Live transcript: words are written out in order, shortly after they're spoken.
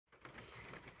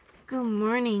Good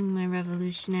morning, my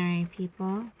revolutionary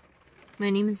people. My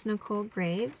name is Nicole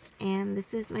Graves, and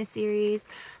this is my series,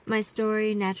 My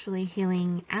Story, Naturally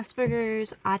Healing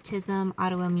Asperger's, Autism,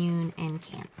 Autoimmune, and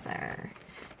Cancer.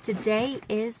 Today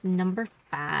is number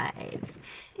 5,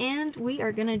 and we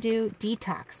are going to do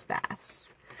detox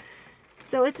baths.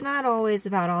 So it's not always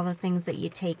about all the things that you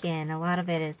take in. A lot of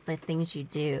it is the things you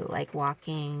do, like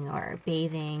walking or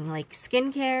bathing, like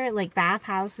skincare, like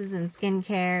bathhouses and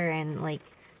skincare and like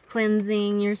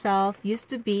cleansing yourself used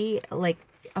to be like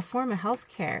a form of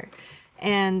healthcare.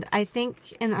 And I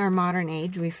think in our modern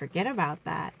age, we forget about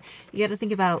that. You got to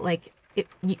think about, like,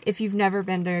 if you've never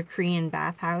been to a Korean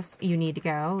bathhouse, you need to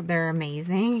go. They're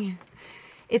amazing.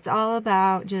 It's all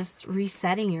about just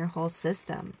resetting your whole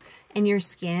system. And your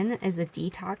skin is a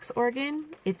detox organ.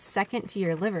 It's second to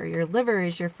your liver. Your liver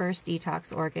is your first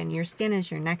detox organ. Your skin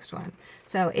is your next one.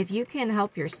 So if you can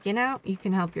help your skin out, you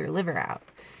can help your liver out.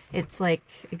 It's like,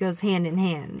 it goes hand in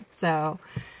hand. So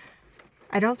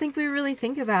I don't think we really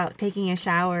think about taking a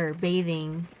shower or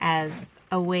bathing as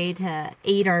a way to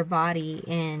aid our body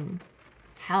in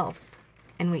health.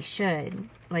 And we should.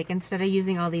 Like, instead of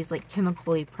using all these like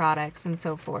chemical-y products and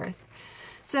so forth.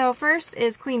 So first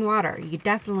is clean water. You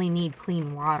definitely need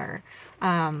clean water.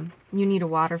 You need a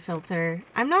water filter.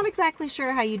 I'm not exactly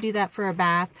sure how you do that for a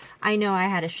bath. I know I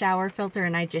had a shower filter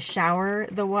and I just shower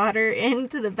the water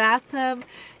into the bathtub.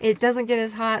 It doesn't get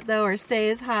as hot though, or stay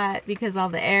as hot because all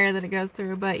the air that it goes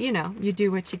through, but you know, you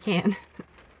do what you can.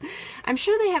 I'm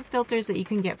sure they have filters that you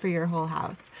can get for your whole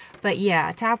house. But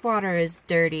yeah, tap water is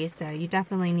dirty, so you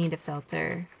definitely need a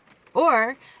filter.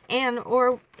 Or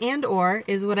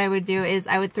is what I would do is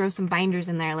I would throw some binders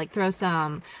in there, like throw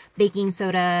some baking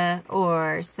soda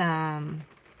or some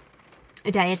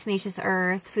diatomaceous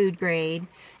earth, food grade,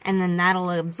 and then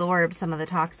that'll absorb some of the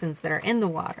toxins that are in the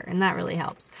water, and that really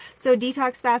helps. So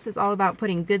detox baths is all about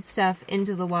putting good stuff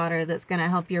into the water that's going to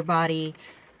help your body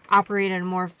operate at a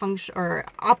more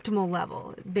optimal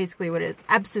level. Basically what it is.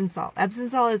 Epsom salt. Epsom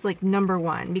salt is like number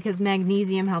 1 because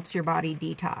magnesium helps your body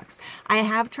detox. I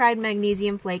have tried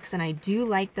magnesium flakes and I do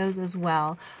like those as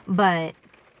well, but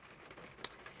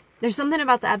there's something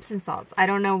about the Epsom salts. I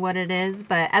don't know what it is,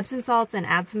 but Epsom salts and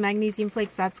add some magnesium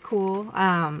flakes, that's cool.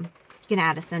 You can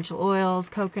add essential oils,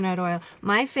 coconut oil.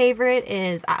 My favorite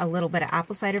is a little bit of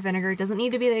apple cider vinegar. It doesn't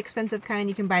need to be the expensive kind.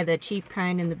 You can buy the cheap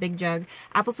kind in the big jug.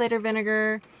 Apple cider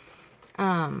vinegar,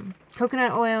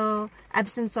 coconut oil,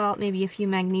 Epsom salt, maybe a few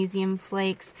magnesium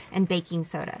flakes, and baking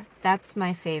soda. That's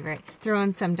my favorite. Throw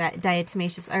in some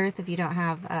diatomaceous earth if you don't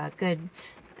have a good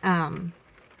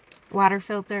water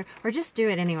filter, or just do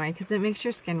it anyway because it makes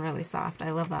your skin really soft.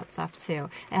 I love that stuff too.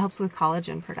 It helps with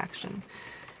collagen production.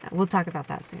 We'll talk about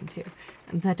that soon too.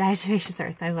 The diatomaceous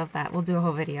earth, I love that. We'll do a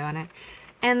whole video on it.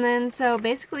 And then, so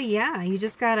basically, yeah, you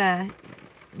just gotta,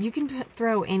 you can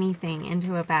throw anything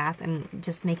into a bath and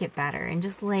just make it better. And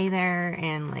just lay there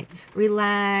and like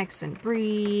relax and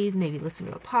breathe, maybe listen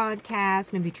to a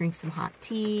podcast, maybe drink some hot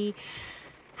tea.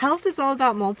 Health is all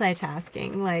about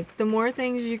multitasking. Like, the more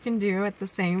things you can do at the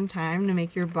same time to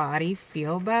make your body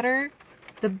feel better,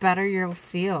 the better you'll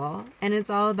feel. And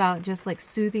it's all about just like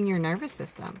soothing your nervous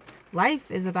system. Life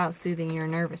is about soothing your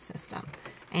nervous system.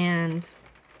 And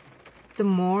the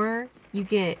more you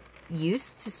get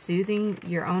used to soothing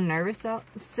your own nervous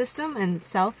system and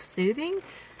self-soothing,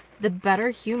 the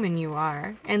better human you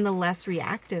are, and the less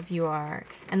reactive you are,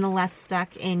 and the less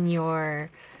stuck in your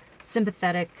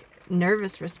sympathetic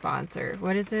nervous response, or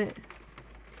what is it?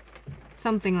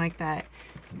 Something like that.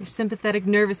 Your sympathetic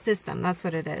nervous system, that's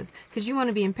what it is. Because you want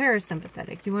to be in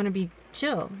parasympathetic. You want to be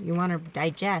chill. You want to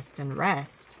digest and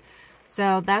rest.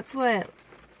 So that's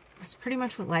pretty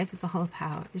much what life is all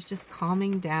about. It's just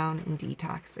calming down and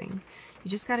detoxing.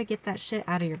 You just got to get that shit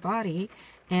out of your body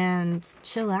and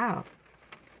chill out.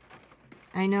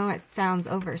 I know it sounds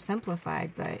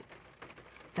oversimplified, but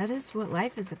that is what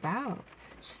life is about.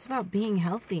 It's just about being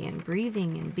healthy and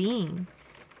breathing and being.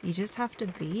 You just have to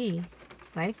be.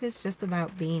 Life is just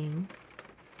about being.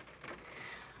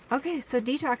 Okay, so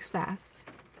detox baths.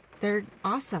 They're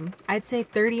awesome. I'd say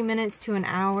 30 minutes to an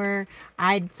hour.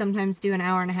 I'd sometimes do an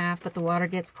hour and a half, but the water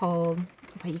gets cold.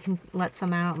 But you can let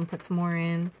some out and put some more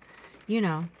in. You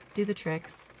know, do the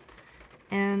tricks.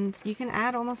 And you can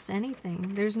add almost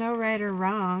anything. There's no right or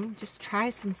wrong. Just try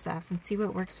some stuff and see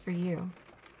what works for you.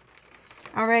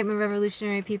 Alright, my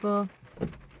revolutionary people.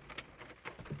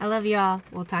 I love y'all.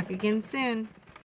 We'll talk again soon.